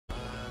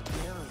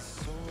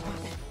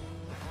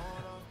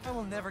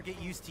never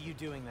get used to you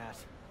doing that.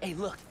 Hey,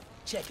 look,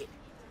 check it.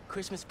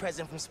 Christmas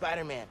present from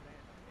Spider-Man.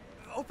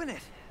 Open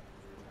it.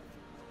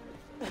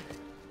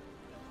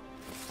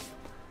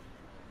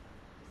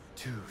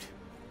 Dude,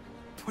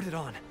 put it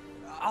on.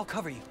 I'll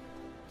cover you.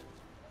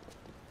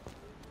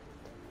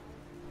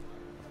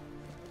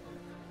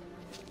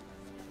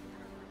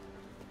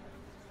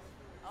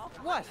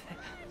 What?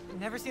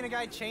 Never seen a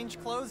guy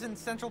change clothes in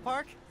Central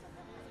Park?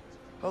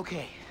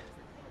 Okay.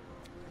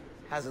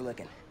 How's it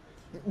looking?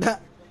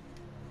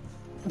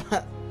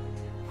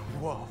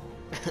 Whoa.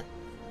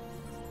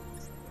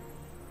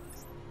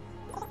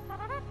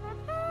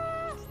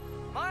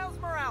 Miles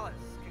Morales,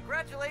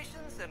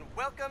 congratulations and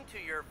welcome to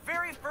your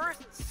very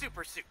first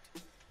super suit.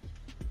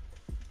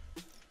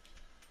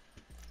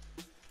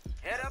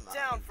 Head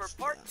uptown for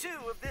part 2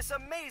 of this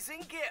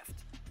amazing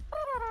gift.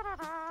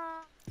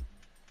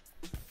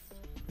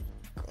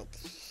 God,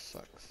 this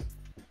sucks.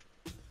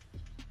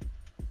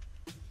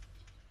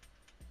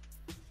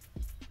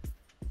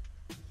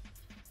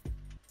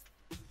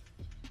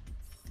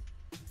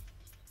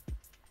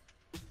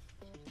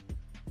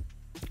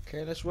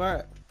 Okay, let's wear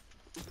it.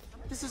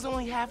 This is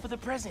only half of the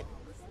present.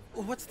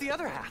 What's the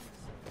other half?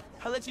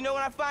 I'll let you know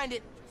when I find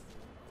it.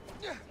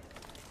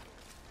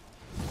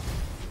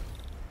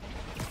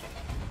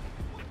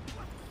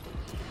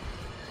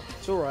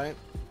 It's alright.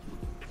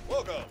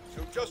 Welcome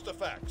to Just the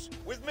Facts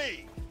with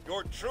me,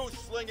 your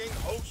truth-slinging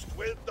host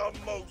with the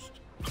most,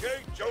 J.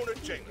 Jonah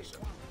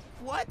Jameson.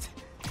 What?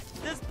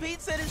 Does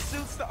Pete said it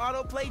suits the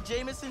autoplay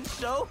Jameson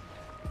show?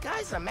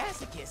 Guy's a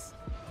masochist.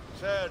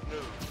 Sad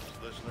news,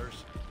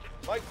 listeners.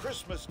 My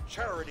Christmas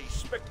charity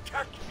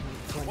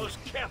spectacular was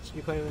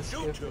canceled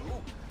due to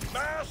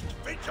masked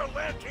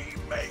vigilante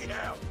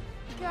mayhem.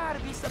 Gotta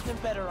be something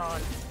better on.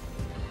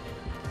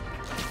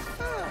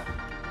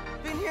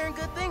 Been hearing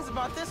good things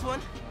about this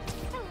one.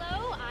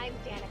 Hello, I'm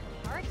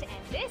Danica Hart,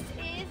 and this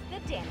is the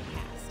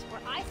Danicast,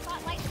 where I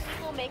spotlight the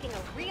people making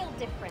a real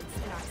difference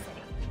in our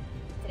city.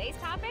 Today's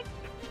topic?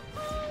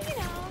 You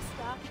know,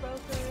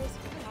 stockbrokers,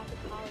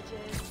 private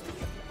colleges,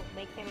 people who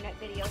make internet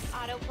videos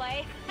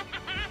autoplay.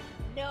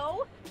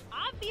 No,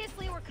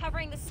 obviously we're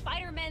covering the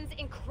Spider-Man's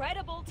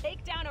incredible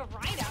takedown of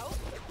Rhino.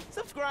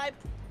 Subscribe.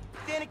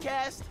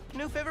 Danicast,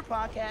 new favorite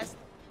podcast.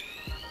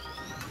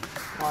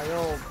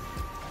 Oh,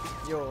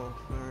 yo,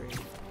 Murray.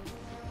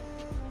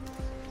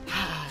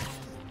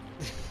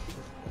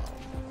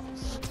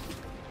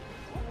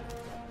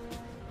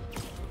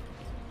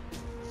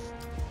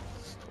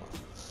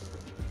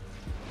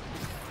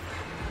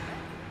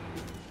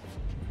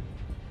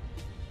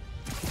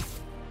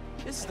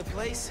 This is the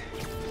place.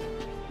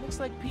 Looks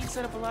like Pete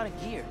set up a lot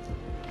of gear.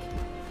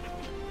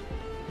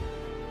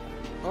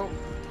 Oh.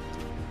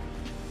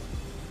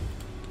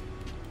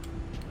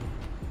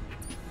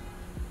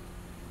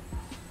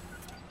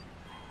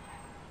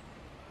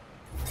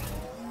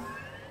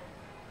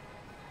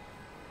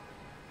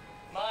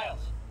 Miles,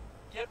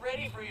 get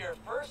ready for your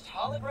first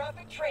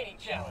holographic training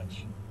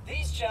challenge.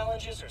 These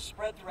challenges are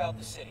spread throughout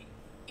the city.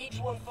 Each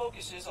one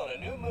focuses on a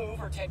new move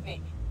or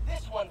technique.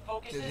 This one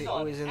focuses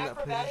on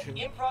acrobatic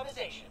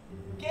improvisation.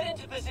 Get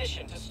into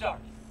position to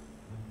start.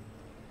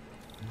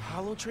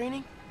 Holo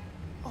training?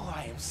 Oh,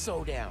 I am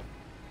so down.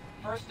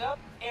 First up,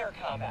 air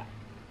combat.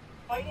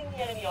 Fighting the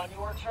enemy on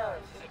your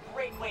terms is a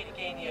great way to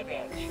gain the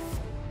advantage.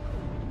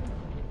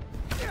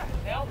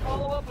 Now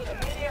follow up with a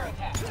mid-air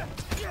attack.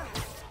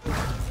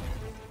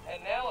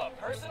 And now a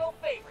personal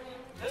favorite,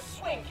 the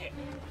swing kick.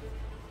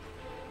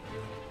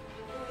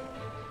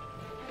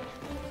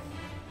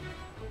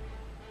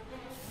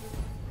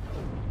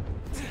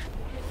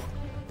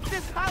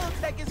 This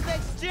holotech is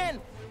next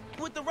gen.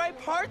 With the right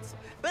parts,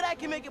 bet I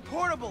can make it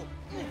portable.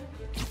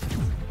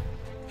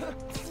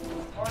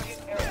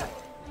 Target airborne.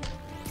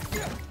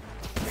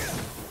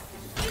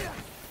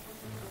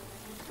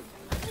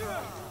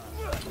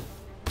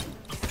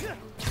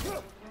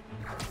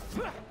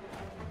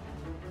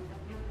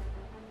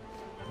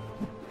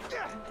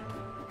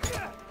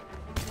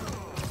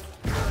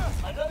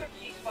 Another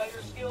key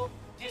spider skill,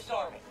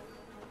 disarming.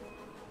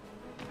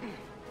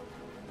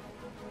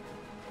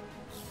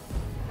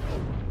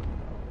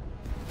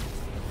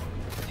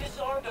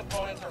 Disarmed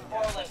opponents are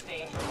far less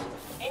dangerous,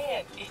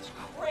 and it's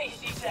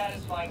crazy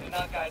satisfying to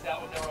knock guys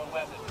out with their own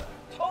weapons.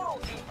 Total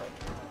twofer.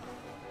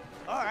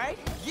 All right,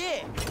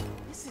 yeah,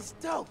 this is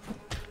dope.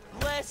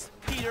 Bless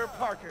Peter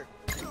Parker.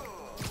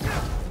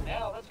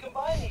 Now let's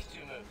combine these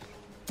two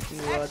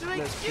moves. What? Actually,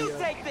 Let's you Peter.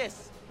 take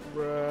this.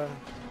 Bruh.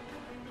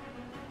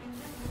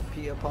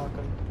 Peter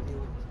Parker.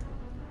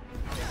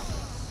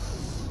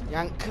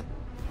 Yank.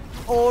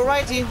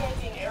 Alrighty.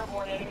 Yanking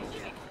airborne enemies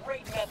is a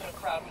great method of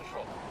crowd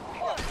control.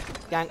 Plus,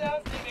 Yank.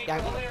 sounds can be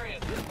Yank.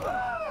 hilarious.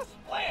 Ah,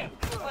 splam!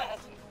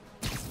 Classic.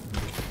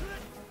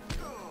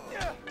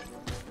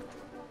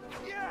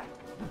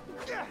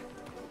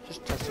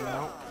 Just testing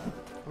out.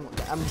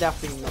 I'm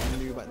definitely not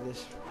new at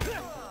this.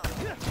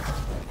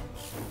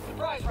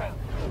 Surprise round.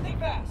 Think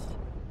fast.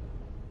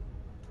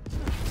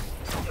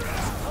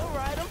 All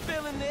right, I'm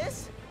feeling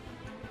this.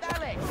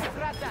 Dale,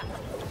 rata.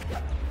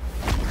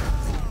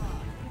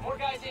 More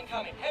guys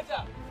incoming. Heads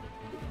up.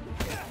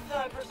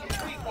 time for some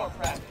freeform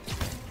practice.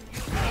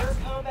 Use air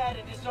combat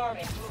and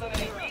disarming to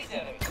eliminate these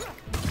enemies.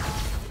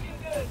 Looking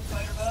good,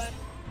 Spider-Bud.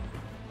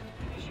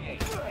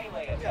 Initiate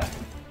melee attack.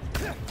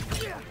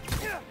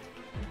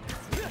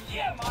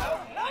 Yeah,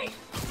 Miles, nice!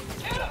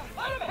 Get him!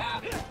 Let him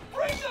have it!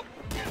 Bring them!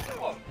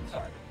 Oh,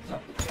 sorry. Too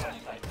much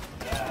excitement.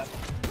 Yeah,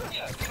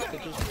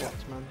 It just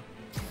works, man.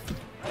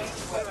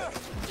 ranged weapon.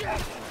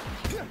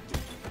 Action.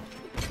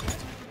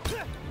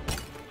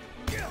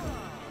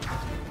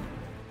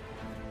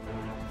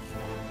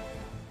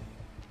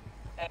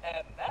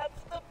 And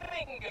that's the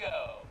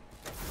bingo!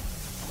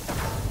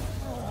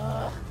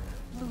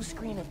 Blue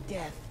screen of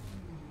death.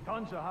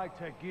 Tons of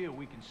high-tech gear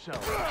we can sell.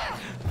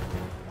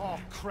 Oh,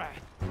 crap.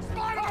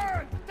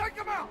 Spider-Man! Take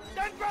him out!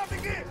 Then grab the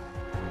gear!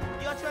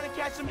 Y'all trying to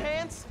catch some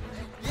hands?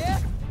 Yeah?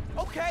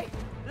 Okay,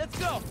 let's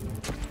go.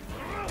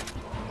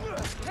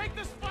 Take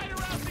the spider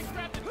out and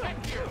grab the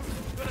tech gear.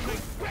 Gonna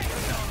make bank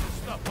selling this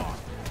stuff off.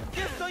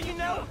 Just so you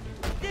know,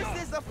 this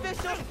is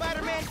official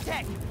Spider-Man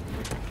tech.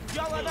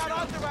 Y'all are not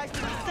authorized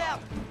to resell.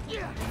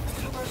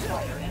 Super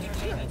Spider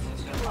Entertainment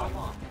System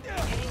online.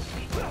 Beginning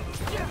sequence.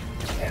 Check.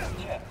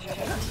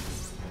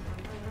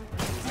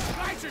 These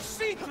guys are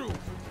see-through.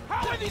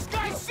 How are these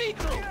guys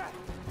see-through?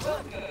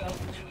 Welcome to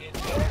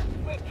Advanced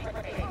Quick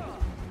Training.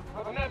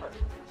 Remember,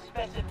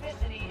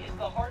 specificity is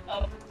the heart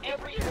of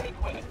every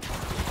equipment.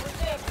 For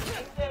example,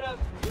 instead of,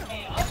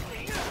 hey,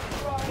 ugly,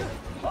 try,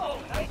 oh,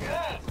 nice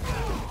pass.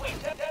 Wait,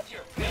 that's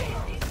your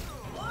face?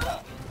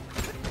 Ugh.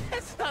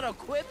 That's not a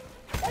quip.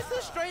 That's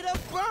a straight up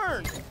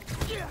burn.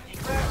 Keep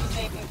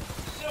practicing.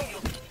 Soon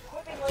you'll be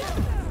equipping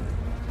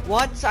like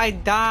What? I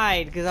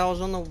died because I was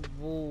on the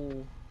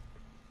wall.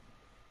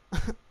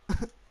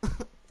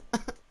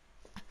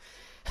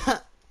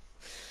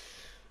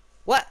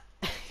 What?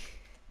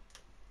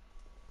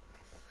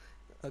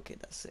 Okay,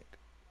 that's sick.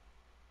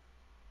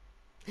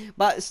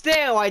 But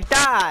still, I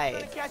died.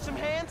 Trying to catch some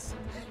hands?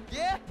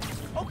 Yeah?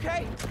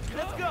 Okay,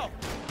 let's go.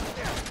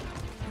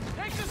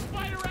 Take the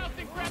spider out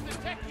and grab the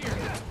tech gear.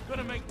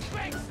 Gonna make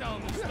bank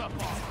selling this stuff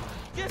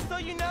off. Just so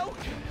you know,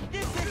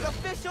 this is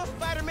official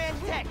Spider-Man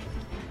tech.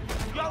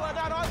 Y'all are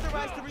not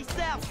authorized to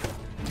resell.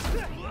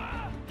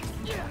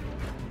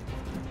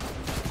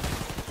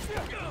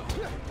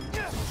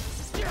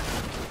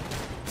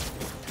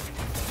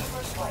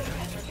 Super Spider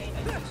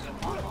Entertainment System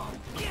online.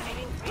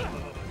 Beginning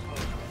sequence.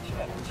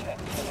 Check.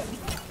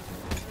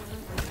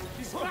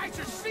 These guys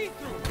are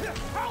see-through.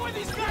 How are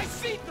these guys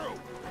see-through?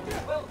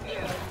 Welcome to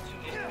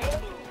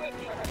Advanced Quick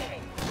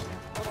Training.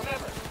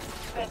 Remember,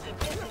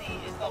 specificity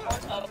is the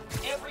heart of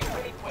every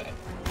great equipment.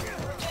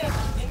 For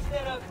example,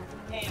 instead of,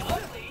 hey,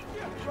 ugly,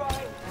 try,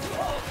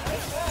 oh,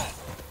 nice pass.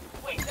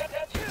 Wait,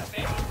 that's your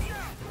face?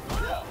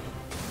 Ugh.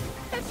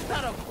 That's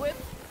not a quip.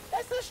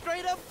 That's a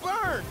straight up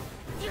burn.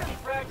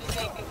 Keep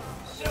practicing.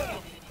 Soon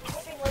you'll be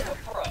equipping like a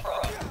pro.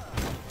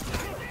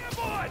 Damn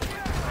on!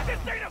 This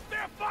ain't a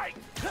fair fight!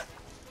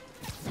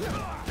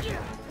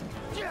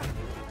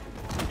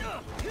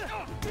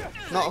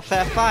 Not a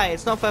fair fight.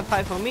 It's not a fair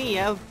fight for me.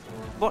 I have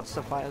bots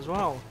to fight as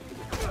well.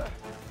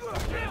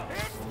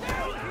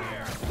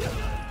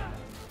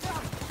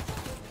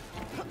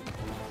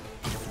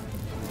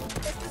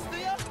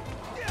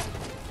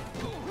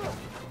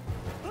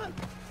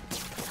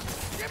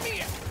 Get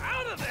me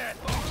out of there!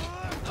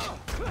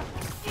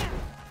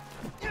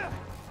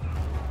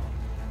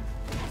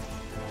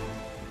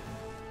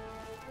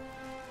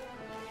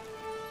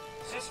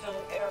 System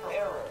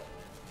error.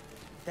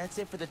 That's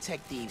it for the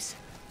tech thieves.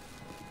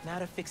 Now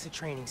to fix a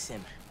training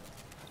sim.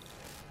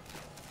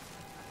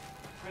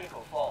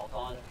 Critical fault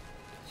on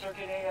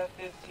circuit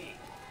AF-15.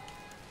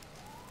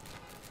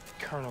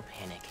 Kernel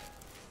panic.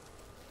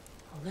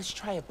 Oh, let's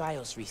try a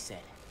BIOS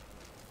reset.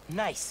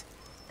 Nice.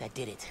 That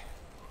did it.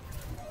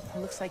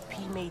 Looks like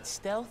P made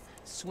stealth,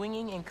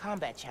 swinging, and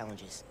combat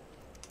challenges.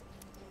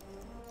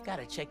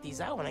 Gotta check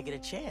these out when I get a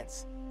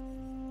chance.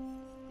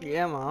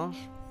 Yeah, Miles.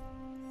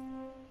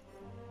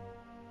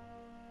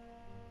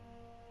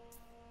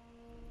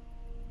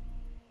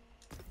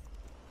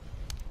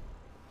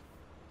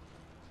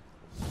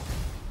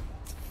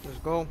 Let's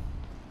go.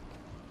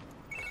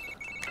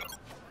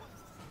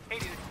 Hey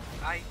dude,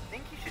 I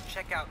think you should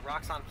check out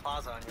Roxxon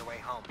Plaza on your way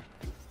home.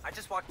 I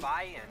just walked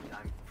by and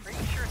I'm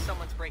pretty sure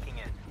someone's breaking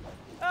in.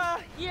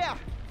 Yeah.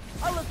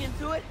 I'll look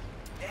into it.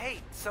 Hey,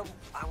 so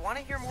I want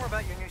to hear more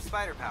about your new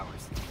spider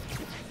powers.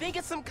 I think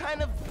it's some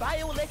kind of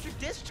bioelectric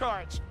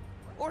discharge.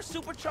 Or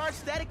supercharged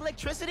static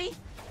electricity.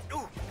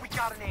 Ooh, we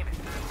gotta name it.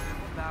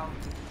 What about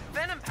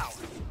Venom Power?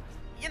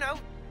 You know,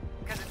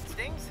 because it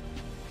stings.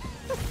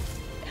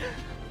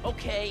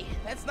 Okay,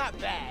 that's not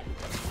bad.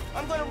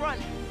 I'm gonna run.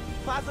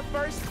 Plaza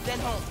first, then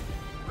home.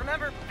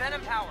 Remember,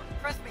 Venom Power.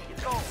 Trust me,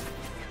 it's gold.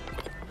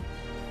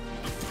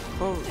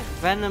 Oh,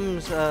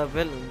 Venom's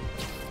villain.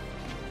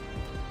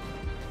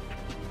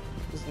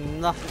 There's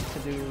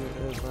nothing to do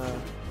with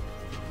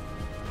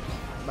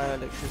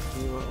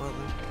bioelectricity or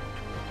whatever.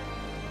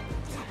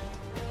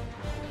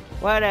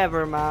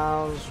 Whatever,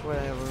 Miles.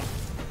 Whatever.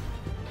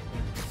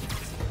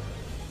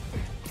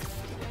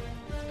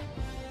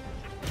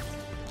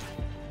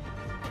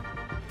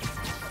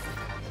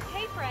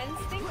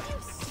 Thank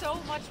you so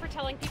much for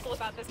telling people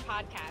about this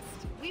podcast.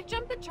 We've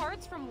jumped the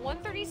charts from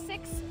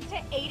 136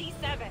 to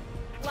 87.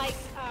 Like,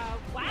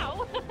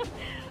 wow.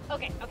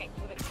 Okay, moving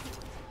on.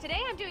 Today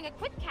I'm doing a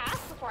quick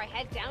cast before I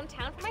head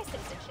downtown for my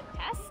citizenship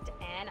test,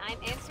 and I'm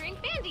answering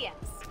fan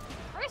DMs.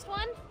 First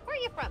one, where are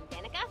you from,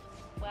 Danica?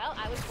 Well,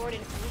 I was born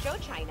in Fuzhou,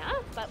 China,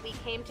 but we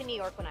came to New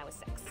York when I was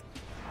 6.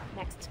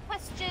 Next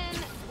question,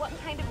 what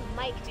kind of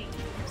mic do you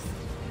use?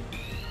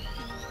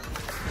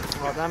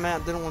 Oh, damn it, I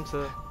didn't want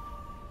to...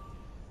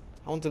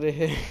 I wanted to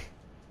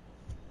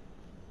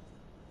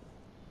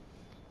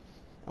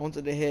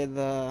hear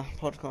the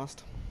podcast.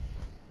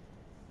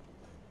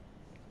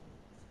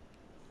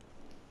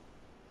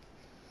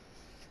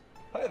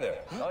 Hi there,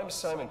 I'm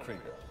Simon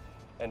Krieger.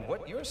 And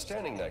what you're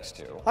standing next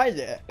to... Hi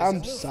there, I'm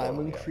is a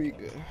Simon Nuform Krieger.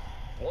 reactor.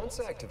 Once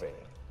activated,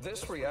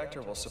 this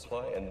reactor will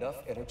supply enough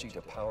energy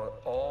to power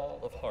all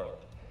of Harlem.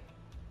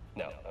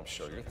 Now, I'm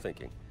sure you're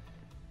thinking,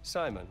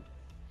 Simon,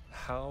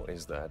 how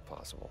is that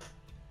possible?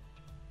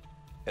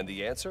 And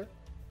the answer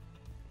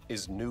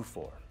is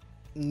Nuform.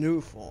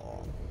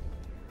 Nuform.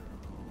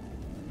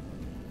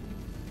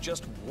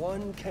 Just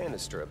one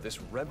canister of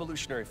this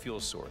revolutionary fuel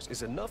source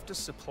is enough to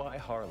supply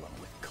Harlem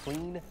with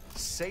clean,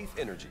 safe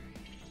energy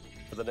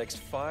for the next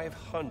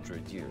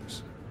 500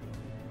 years.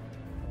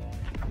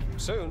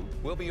 Soon,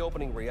 we'll be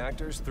opening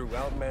reactors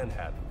throughout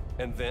Manhattan,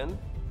 and then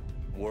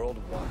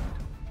worldwide.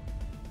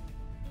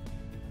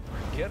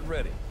 Get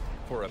ready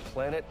for a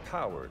planet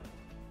powered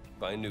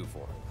by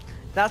Nuform.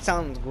 That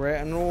sounds great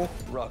and all.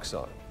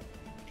 Roxxon,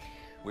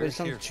 But we're it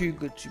sounds here. too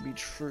good to be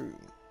true.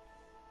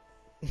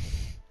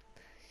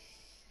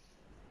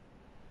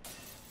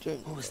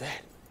 What was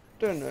that?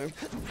 Don't know.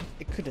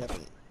 It could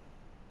happen.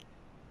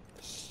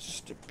 It's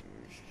just a...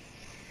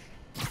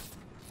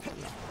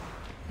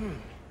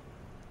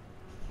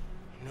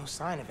 No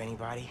sign of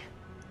anybody.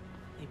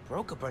 They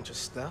broke a bunch of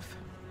stuff.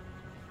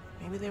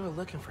 Maybe they were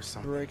looking for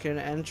something. Breaking and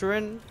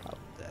entering. How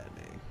dare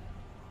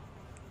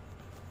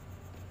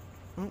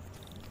they?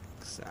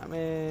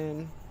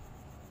 Examine.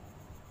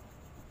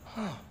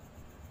 Huh.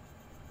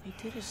 They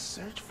did a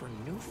search for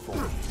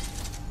Nuform.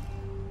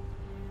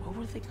 What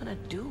were they gonna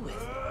do with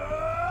it?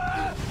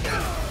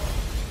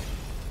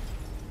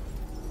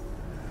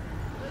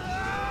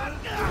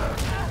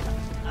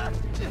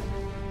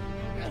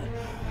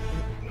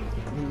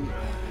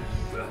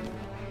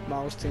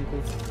 Mouse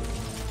tinkle.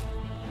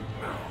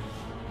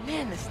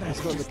 Man, this It's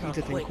knife got the just not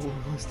Peter quick. tinkle.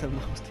 It's the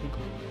mouse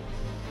tinkle.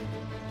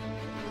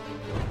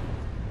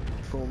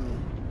 From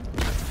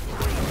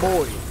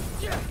boy.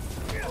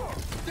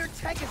 Their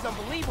tech is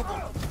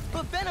unbelievable,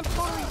 but Venom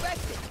totally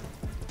wrecked it.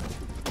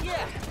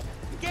 Yeah,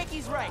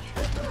 Genki's right.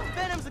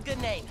 Venom's a good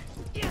name.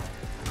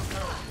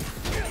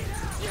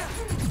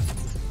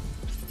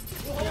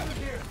 We'll hold it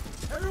here.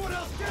 Everyone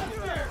else get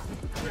upstairs.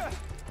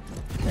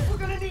 We're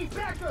gonna need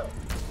backup.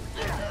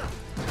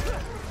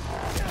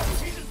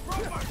 He just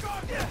broke my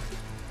gun.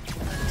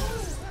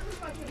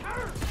 Everybody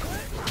hurt.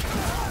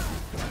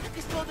 I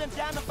can slow them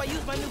down if I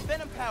use my new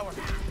Venom power.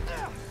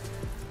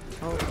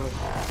 Oh, good.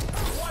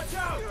 Watch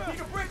out! He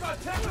can break our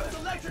tech with his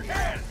electric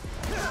hand.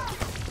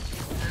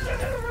 You're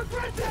gonna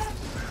regret that.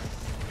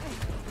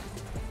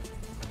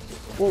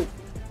 Whoa.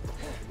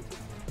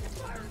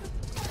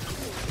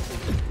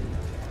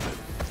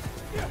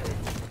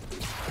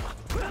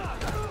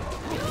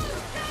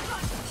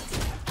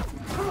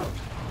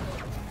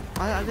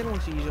 I didn't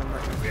want to use it on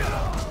that.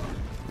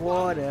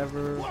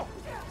 Whatever.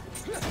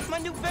 My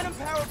new Venom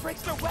power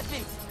breaks their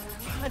weapons.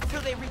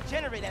 Until they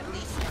regenerate, at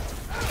least.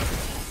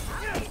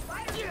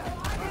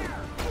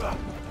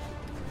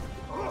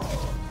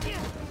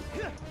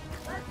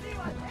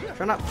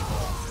 Turn up.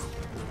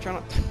 Turn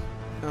up.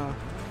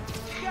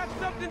 Got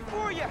something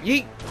for you.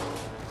 Yeet.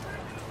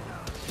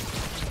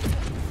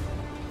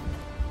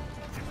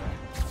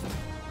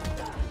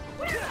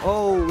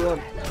 Oh, look.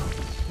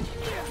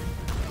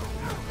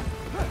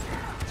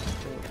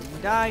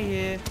 Die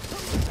here.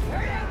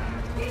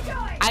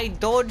 I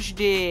dodged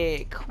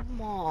it.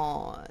 Come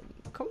on.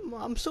 Come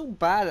on. I'm so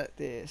bad at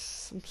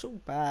this. I'm so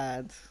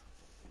bad.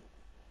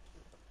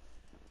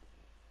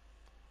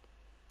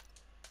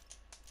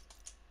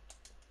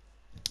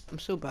 I'm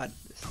so bad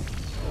at this.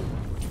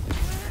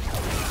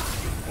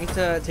 I need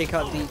to take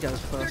out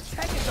details Their first.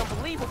 tech is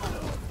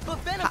unbelievable, but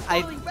Venom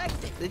I totally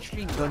wrecked it.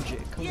 literally dodge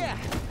it. Come Yeah, on.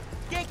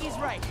 Genki's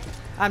right.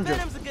 I'm joking.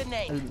 Venom's a good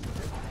name.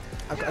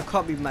 I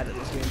can't be mad at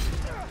this game.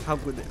 How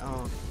good it.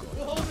 Oh.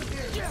 We'll hold it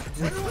here.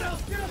 Everyone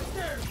else get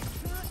upstairs.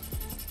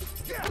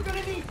 We're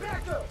gonna need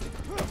backup.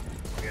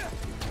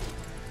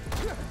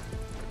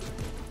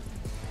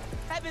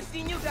 Haven't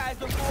seen you guys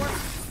before.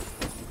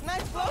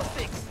 Nice glow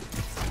sticks.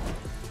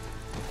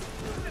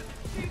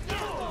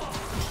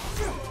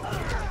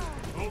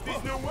 Hope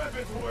these new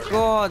weapons work.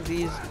 God,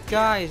 these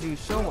guys do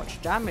so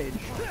much damage.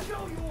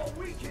 Show you what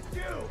we can do.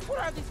 What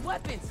are these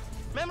weapons?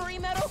 Memory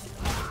metal?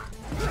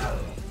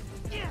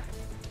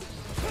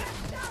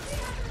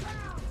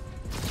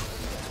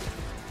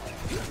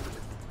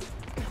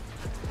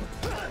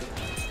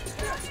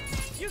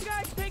 You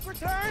guys take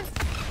returns?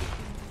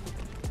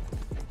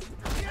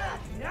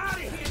 Get out of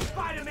here.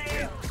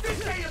 Spider-Man!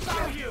 This ain't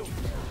about you!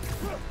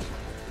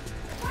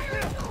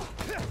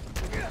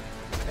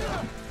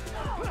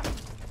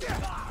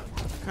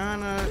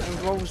 Kinda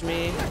involves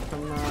me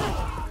from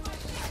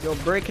you're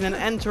breaking and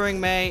entering,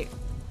 mate.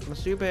 I'm a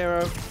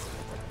superhero,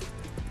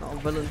 not a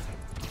villain.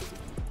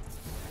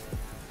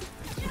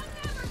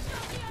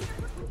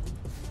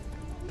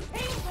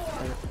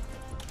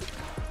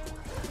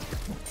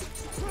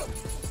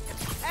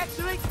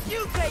 Actually,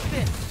 you take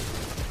this.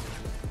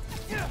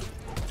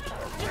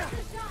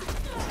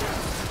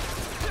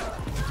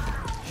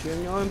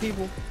 Shooting your own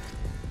people.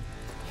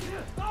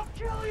 I'll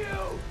kill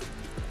you!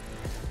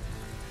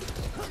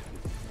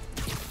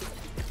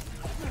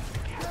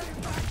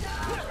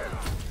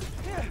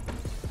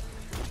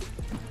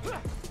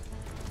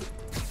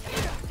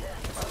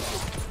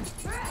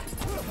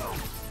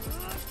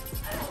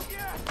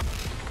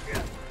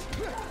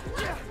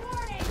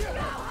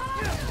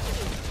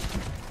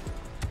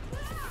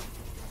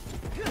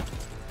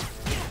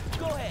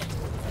 Go ahead.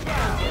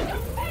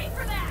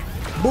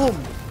 Boom.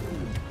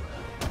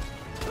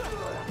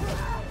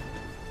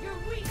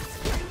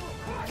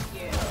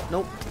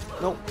 Nope.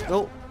 Nope.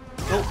 Nope.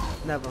 Nope.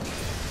 Never.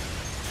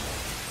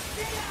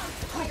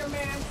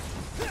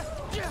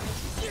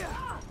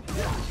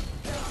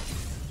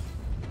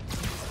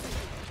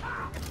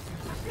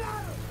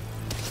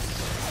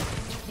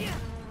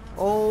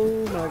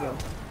 Oh my god.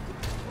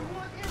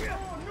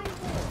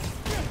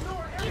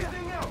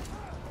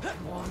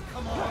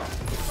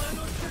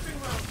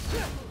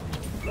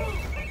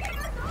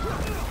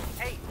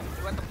 Hey,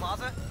 you at the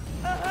plaza?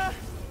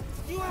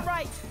 You were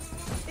right.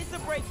 It's a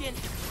break-in.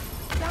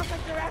 Sounds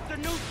like they're after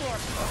Newform.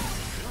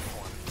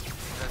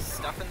 The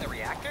stuff in the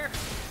reactor?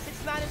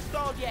 It's not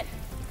installed yet.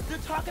 They're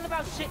talking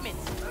about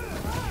shipments.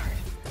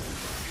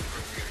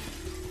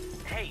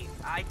 Hey,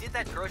 I did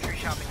that grocery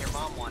shopping your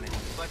mom wanted,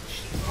 but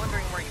she's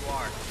wondering where you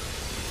are.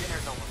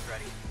 Dinner's almost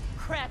ready.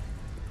 Crap.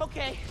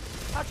 Okay,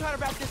 I'll try to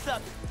wrap this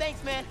up.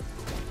 Thanks, man.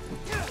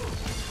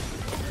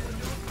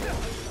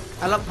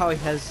 I love how he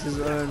has his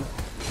own,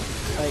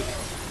 like,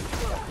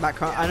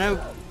 background. I know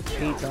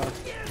Peter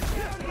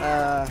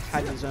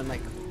had his own,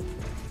 like,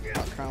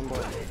 background, but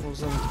it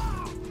wasn't,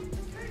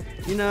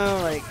 you know,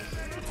 like,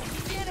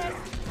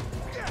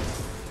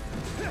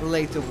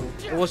 relatable.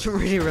 It wasn't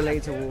really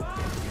relatable.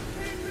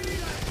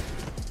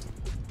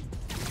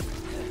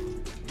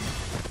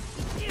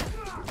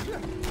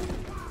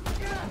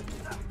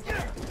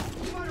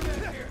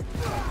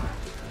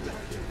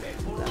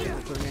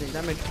 Not doing any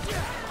damage.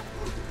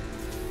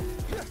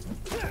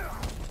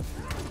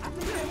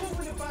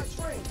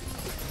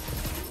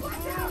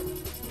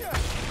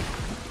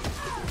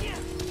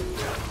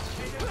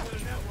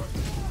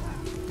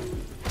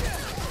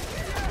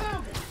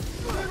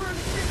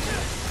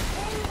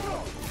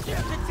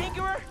 The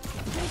Tinkerer?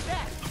 Take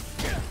that.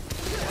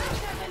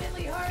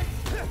 Definitely hurt.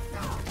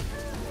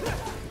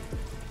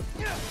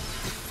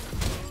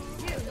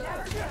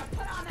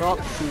 Stop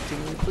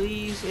shooting,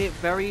 please. It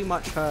very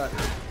much hurt.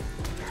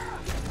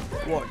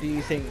 What do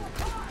you think?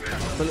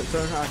 Bullets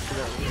don't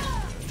accidentally.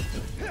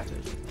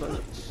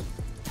 Bullets.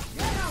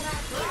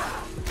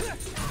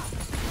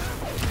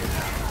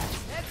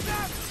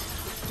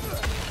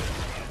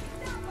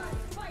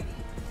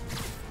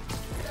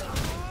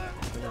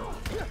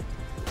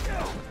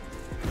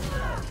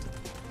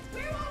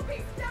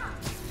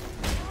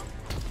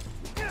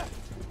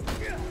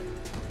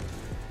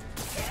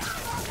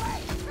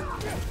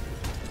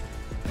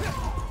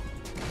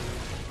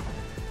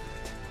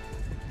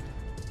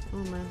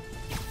 Oh man.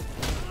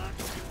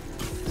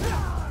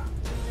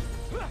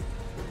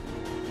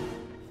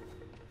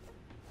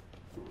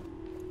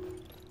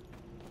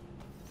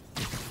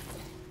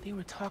 They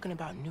were talking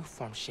about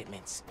Newform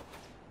shipments.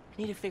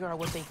 I need to figure out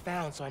what they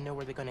found so I know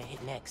where they're gonna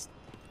hit next.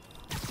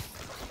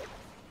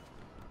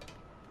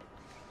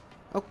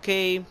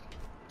 Okay.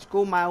 Let's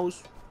go,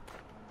 Miles.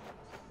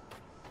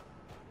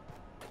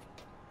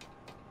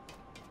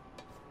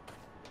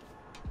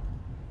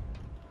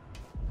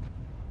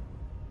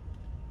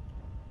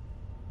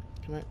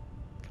 Can I?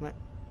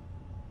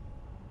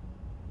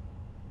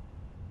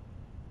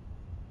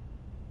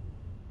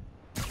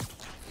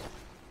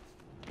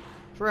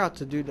 Forgot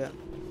to do that.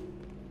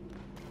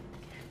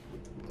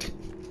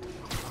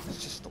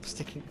 Let's just stop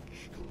sticking.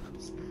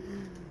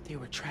 They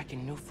were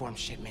tracking Newform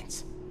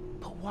shipments.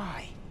 But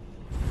why?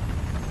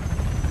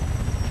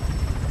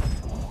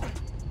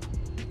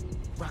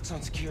 Rock's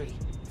on security.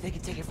 They can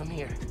take it from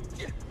here.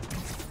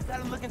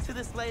 Gotta look into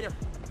this later.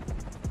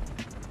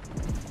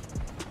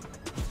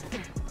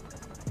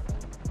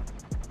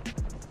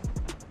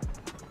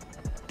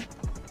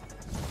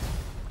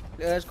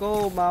 Let's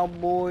go, my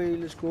boy.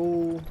 Let's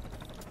go.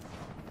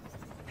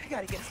 I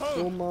gotta get Go,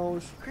 home.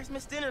 Miles.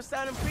 Christmas dinner's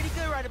sounding pretty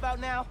good right about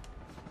now.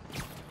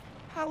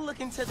 I'll look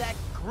into that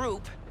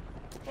group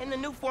and the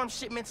Newform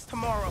shipments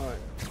tomorrow.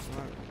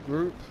 Alright.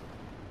 Group.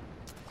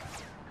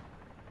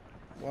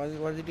 Why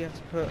did you have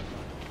to put?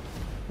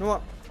 You know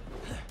what?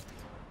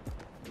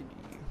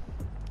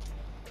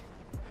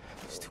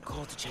 It's too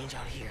cold to change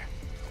out here.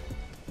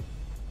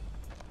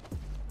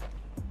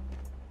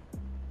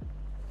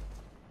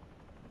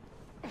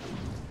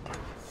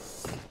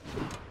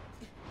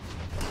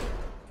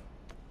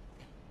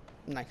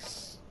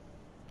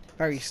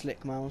 Very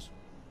slick, Miles.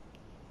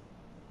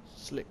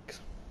 Slick.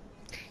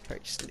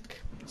 Very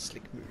slick.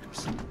 Slick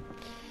moves.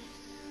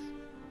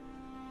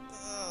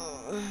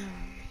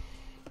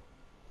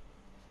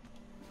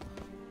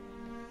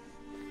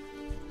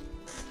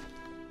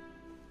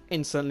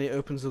 Instantly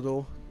opens the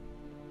door.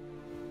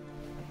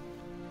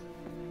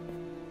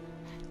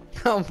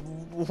 Oh,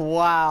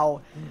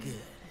 wow. Good.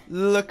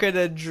 Look at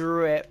the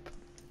drip.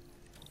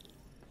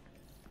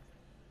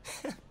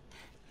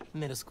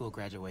 Middle school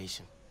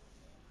graduation.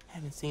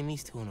 Haven't seen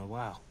these two in a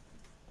while.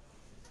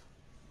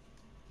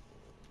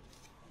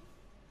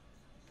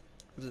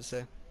 What does it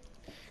say?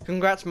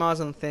 Congrats, Mars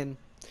and Thin.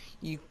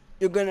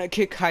 You're gonna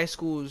kick high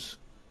school's.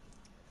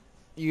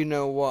 You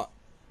know what,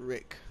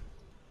 Rick?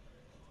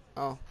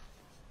 Oh.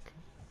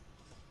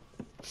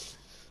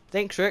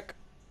 Thanks, Rick.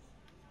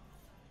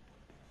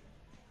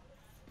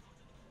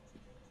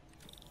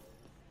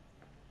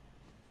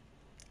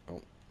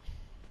 Oh.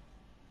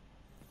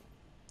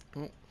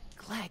 Oh.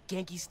 Glad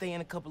Genki's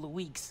staying a couple of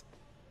weeks.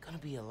 Gonna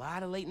be a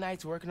lot of late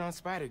nights working on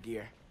spider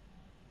gear.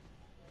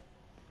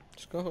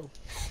 Let's go.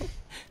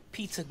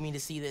 Pete took me to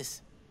see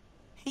this.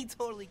 He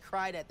totally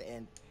cried at the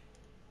end.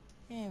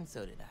 And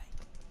so did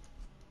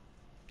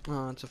I.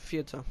 Oh, it's a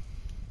theater.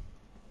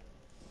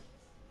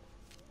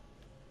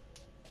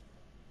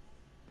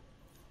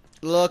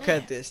 Look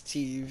at this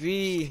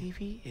TV.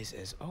 TV is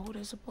as old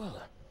as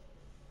Abuela.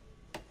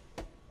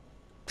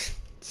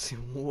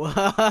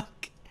 What?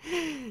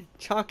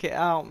 Chalk it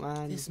out,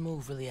 man. This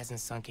move really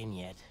hasn't sunk in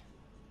yet.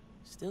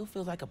 Still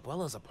feels like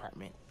Abuela's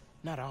apartment,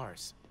 not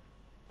ours.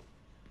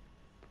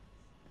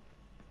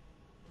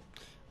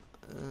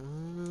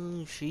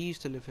 She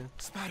used to live here.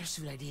 Spider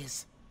suit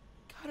ideas.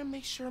 Gotta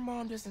make sure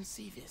Mom doesn't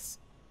see this.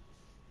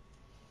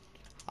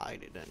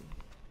 Hide it then.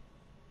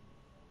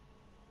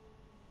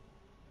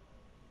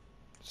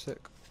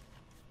 Sick.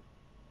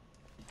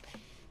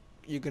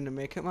 You gonna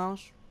make it,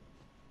 Mouse?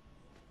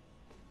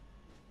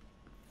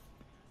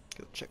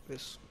 Go check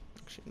this.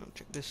 Actually, no,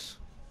 check this.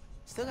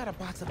 Still gotta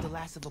box up the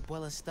last of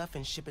Abuela's stuff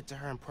and ship it to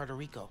her in Puerto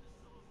Rico.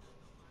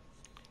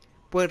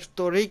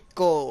 Puerto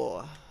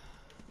Rico.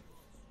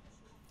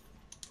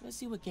 Let's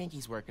see what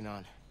Genki's working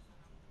on.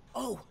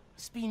 Oh,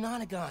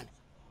 Speed-Nonagon.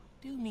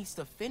 Dude needs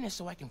to finish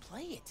so I can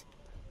play it.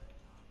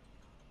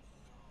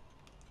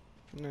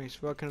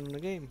 Nice, working on the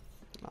game.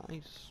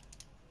 Nice.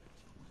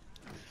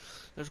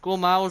 Let's go,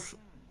 Mouse.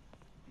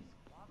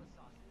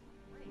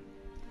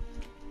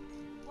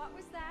 What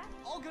was that?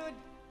 All good.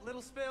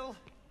 Little spill.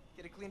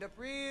 Get it cleaned up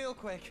real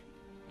quick.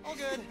 All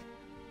good.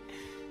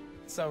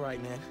 It's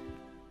alright, man.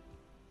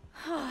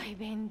 Ay,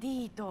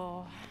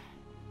 bendito.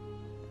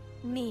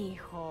 Mi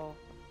hijo.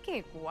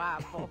 Qué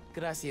guapo.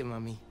 Gracias,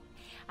 mami.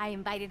 I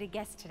invited a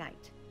guest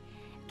tonight.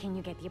 Can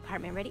you get the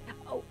apartment ready?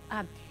 Oh,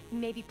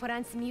 maybe put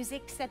on some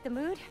music to set the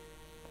mood?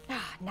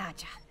 Ah,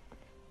 Naja.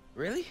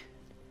 Really?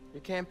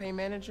 Your campaign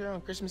manager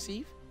on Christmas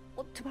Eve?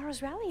 Well,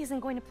 tomorrow's rally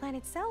isn't going to plan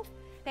itself.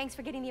 Thanks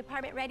for getting the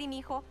apartment ready,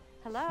 mijo.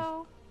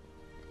 Hello?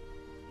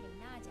 Hey,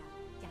 Naja,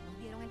 ¿ya nos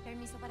dieron el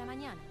permiso para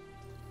mañana?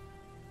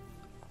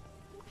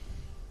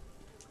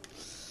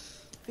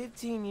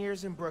 15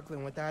 years in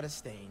Brooklyn without a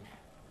stain.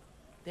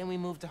 Then we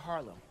moved to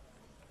Harlem.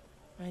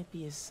 Might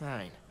be a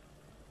sign.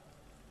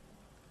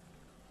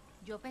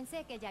 Yo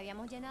pensé que ya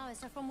habíamos llenado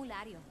ese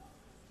formulario.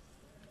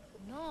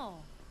 No.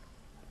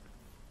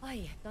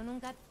 Ay, esto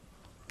nunca...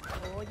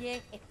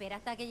 Oye, espera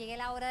hasta que llegue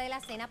la hora de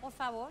la cena, por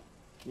favor.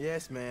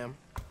 Yes, ma'am.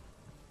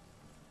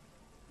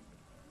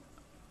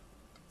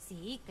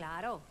 Sí,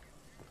 claro.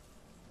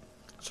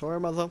 Sorry,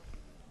 mother.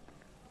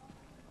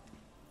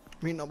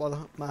 Me not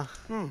mother, ma.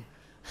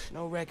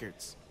 No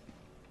records.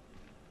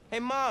 Hey,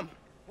 Mom,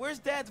 where's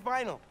Dad's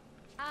vinyl?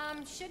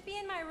 Should be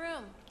in my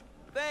room.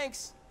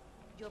 Thanks.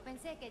 Yo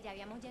pensé que ya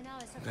habíamos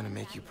llenado ese I'm gonna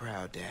make you formulario.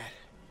 proud, Dad.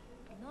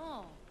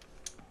 No.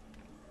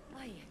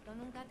 Ay, esto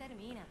nunca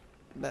termina.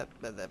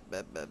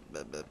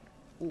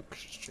 Ooh,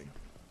 Christmas tree.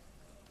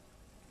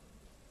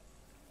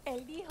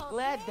 Él dijo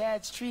Glad que...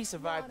 Dad's tree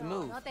survived the No,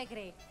 move. no te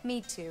crees.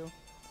 Me too.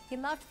 He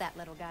loved that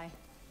little guy.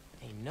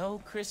 Ain't no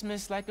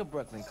Christmas like a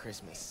Brooklyn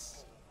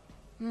Christmas.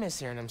 Miss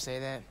hearing him say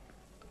that.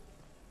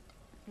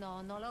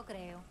 No, no lo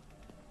creo.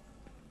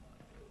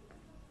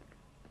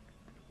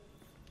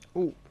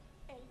 Ooh.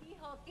 Él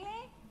dijo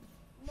que...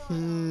 No,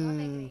 no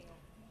te creo.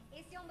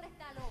 Ese hombre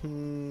está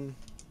loco.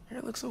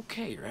 Hair looks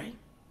okay, right?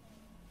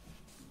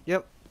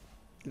 Yep.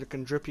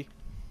 Looking drippy.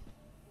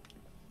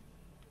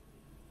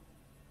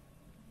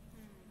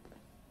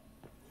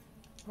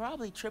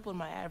 Probably tripled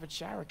my average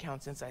shower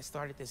count since I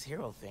started this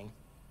hero thing.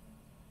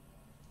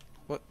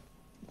 What?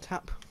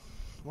 Tap?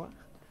 What?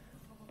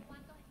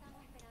 ¿Cuánto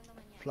estamos esperando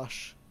mañana?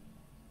 Flush.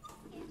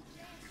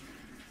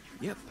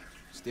 Yep,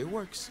 still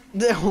works.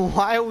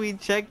 Why are we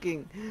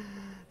checking?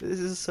 This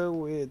is so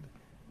weird.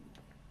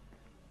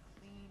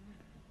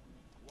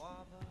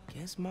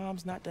 Guess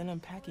Mom's not done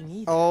unpacking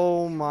either.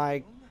 Oh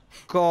my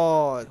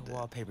god. The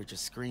wallpaper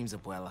just screams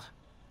Abuela.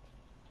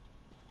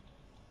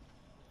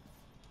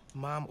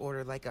 Mom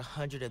ordered like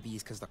 100 of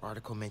these because the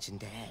article mentioned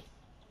Dad.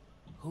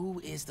 Who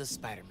is the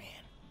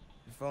Spider-Man?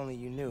 If only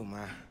you knew,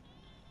 Ma.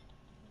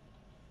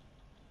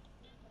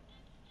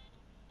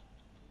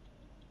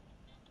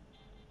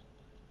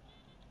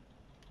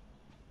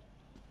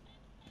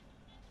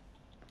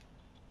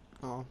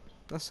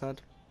 That's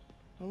sad.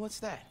 Well, what's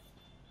that?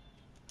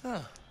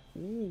 Huh.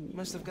 Ooh.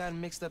 Must have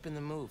gotten mixed up in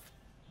the move.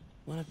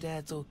 One of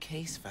Dad's old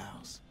case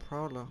files.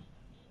 Prowler.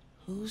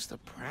 Who's the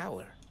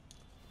Prowler?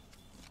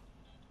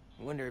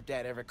 I wonder if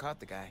Dad ever caught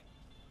the guy.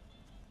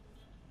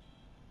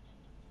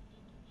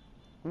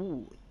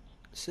 Ooh.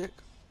 Sick.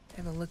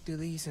 Haven't looked through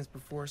these since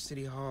before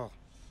City Hall.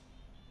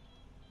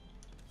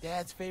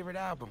 Dad's favorite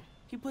album.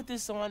 He put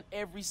this on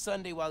every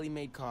Sunday while he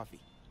made coffee.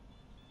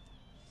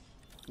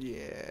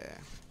 Yeah.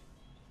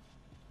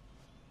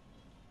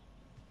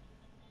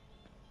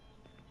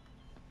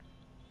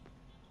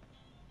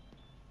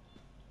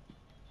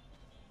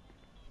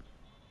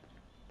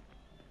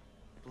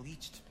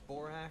 Bleached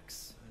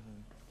borax,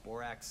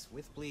 borax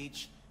with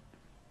bleach,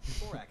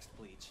 borax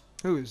bleach.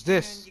 Who is And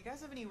this? you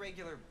guys have any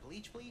regular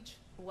bleach?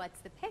 What's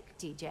the pick,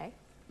 DJ?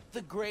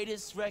 The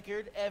greatest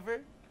record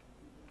ever?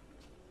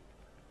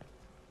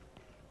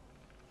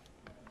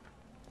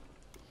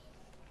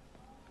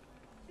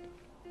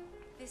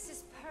 This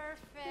is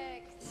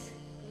perfect.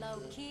 Low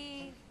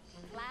key,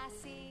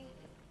 classy.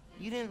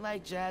 You didn't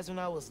like jazz when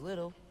I was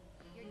little.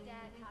 Your dad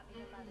taught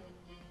me to love it.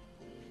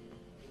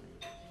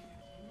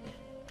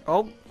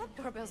 Oh. That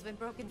doorbell's been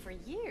broken for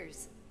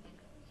years.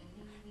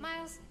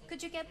 Miles,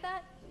 could you get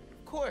that?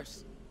 Of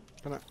course.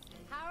 Can I?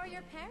 How are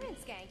your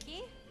parents,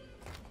 Genki?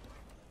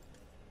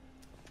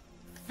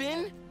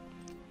 Finn?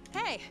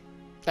 Hey,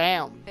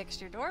 Damn.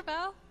 fixed your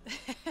doorbell.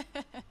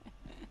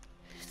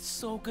 It's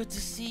so good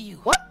to see you.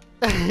 What?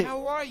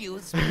 How are you?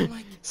 It's been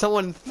like...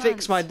 Someone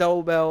fixed my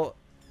doorbell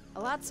A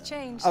lot's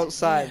changed.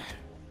 outside.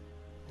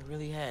 Yeah, it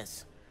really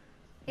has.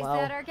 Is Wow.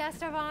 that our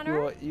guest of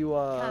honor? You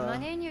are Come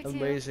on in, you two.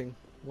 amazing.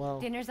 Wow.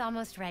 Dinner's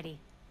almost ready.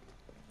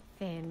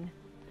 Finn,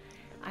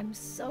 I'm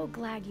so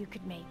glad you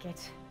could make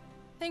it.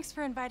 Thanks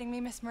for inviting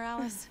me, Miss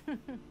Morales.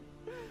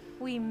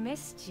 We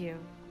missed you.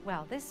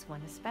 Well, this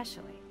one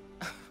especially.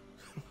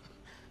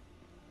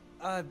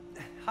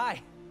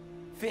 Hi.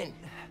 Finn,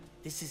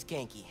 this is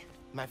Genki,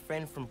 my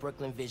friend from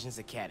Brooklyn Visions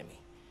Academy.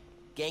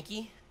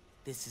 Genki,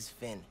 this is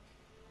Finn,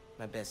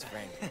 my best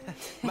friend.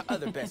 My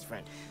other best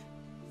friend.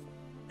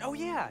 Oh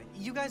yeah,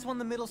 you guys won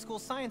the middle school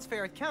science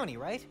fair at County,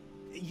 right?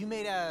 You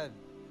made a,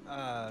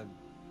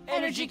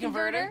 Energy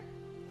converter?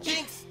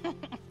 Jinx!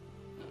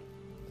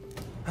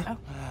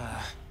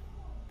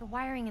 The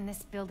wiring in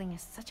this building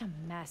is such a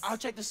mess. I'll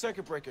check the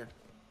circuit breaker.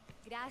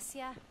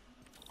 Gracias.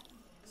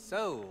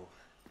 So,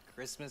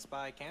 Christmas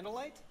by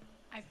candlelight?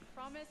 I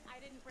promise I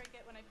didn't break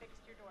it when I fixed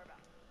your doorbell.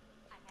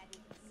 I hadn't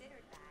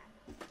considered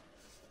that.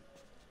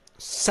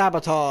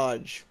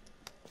 Sabotage.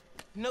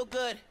 No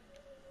good.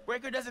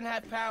 Breaker doesn't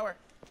have power.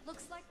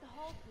 Looks like the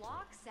whole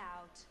block's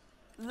out.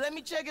 Let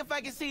me check if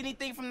I can see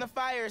anything from the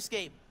fire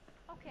escape.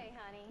 Okay,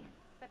 honey,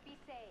 but be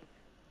safe.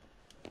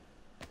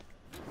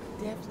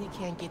 Definitely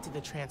can't get to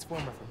the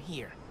transformer from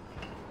here.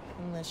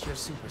 Unless you're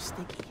super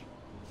sticky.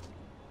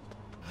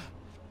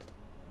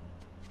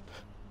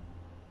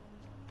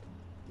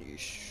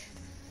 Yeesh.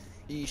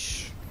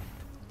 Yeesh.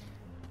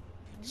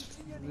 It's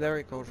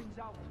very cold.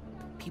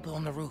 People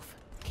on the roof.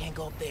 Can't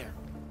go up there.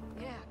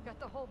 Yeah, got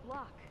the whole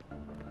block.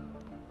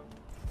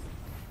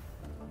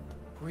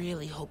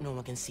 Really hope no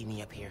one can see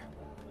me up here.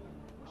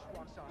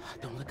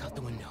 Don't look out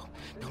the window.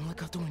 Don't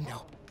look out the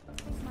window.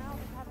 Miles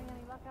is having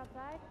any luck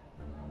outside?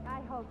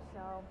 I hope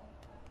so.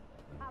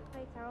 Hot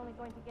plates are only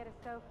going to get us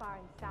so far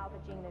in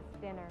salvaging this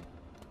dinner.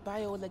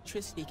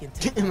 Bioelectricity can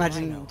take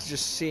Imagine rhino.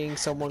 just seeing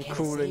someone Can't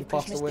crawling save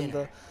past the Christmas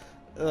window.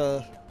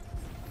 The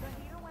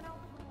heater went out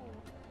the rule.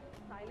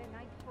 Silent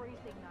night,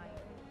 freezing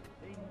night.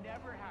 They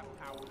never have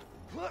power.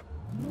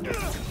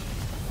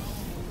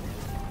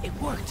 It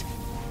worked.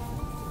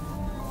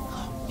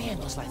 Oh man,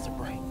 those lights are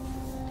bright.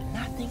 Did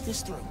not think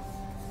this through.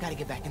 Gotta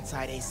get back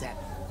inside ASAP.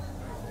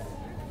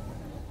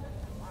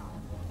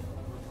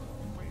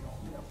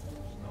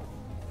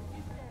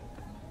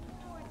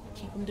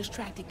 Keep him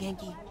distracted,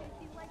 Genki.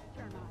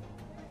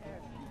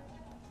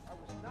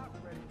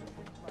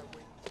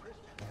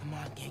 Come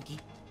on, Genki.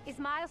 Is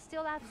Miles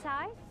still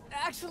outside?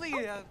 Actually,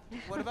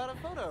 what about a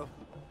photo?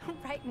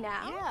 Right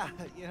now? Yeah,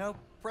 you know,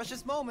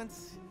 precious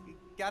moments. You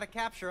gotta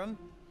capture them.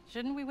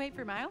 Shouldn't we wait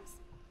for Miles?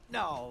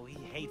 No, he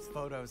hates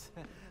photos.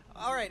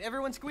 All right,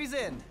 everyone squeeze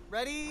in.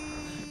 Ready?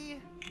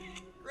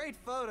 Great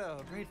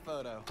photo, great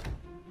photo.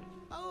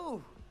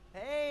 Oh,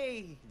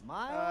 hey,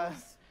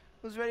 Miles.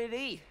 Who's ready to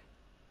eat?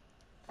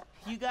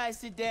 You guys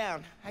sit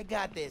down. I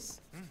got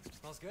this.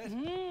 Smells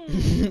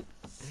good.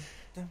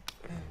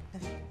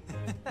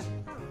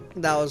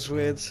 That was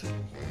weird.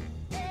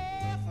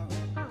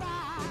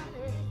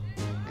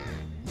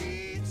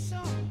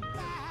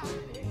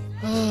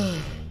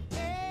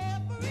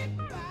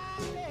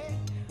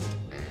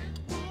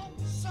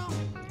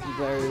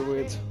 Very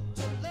weird.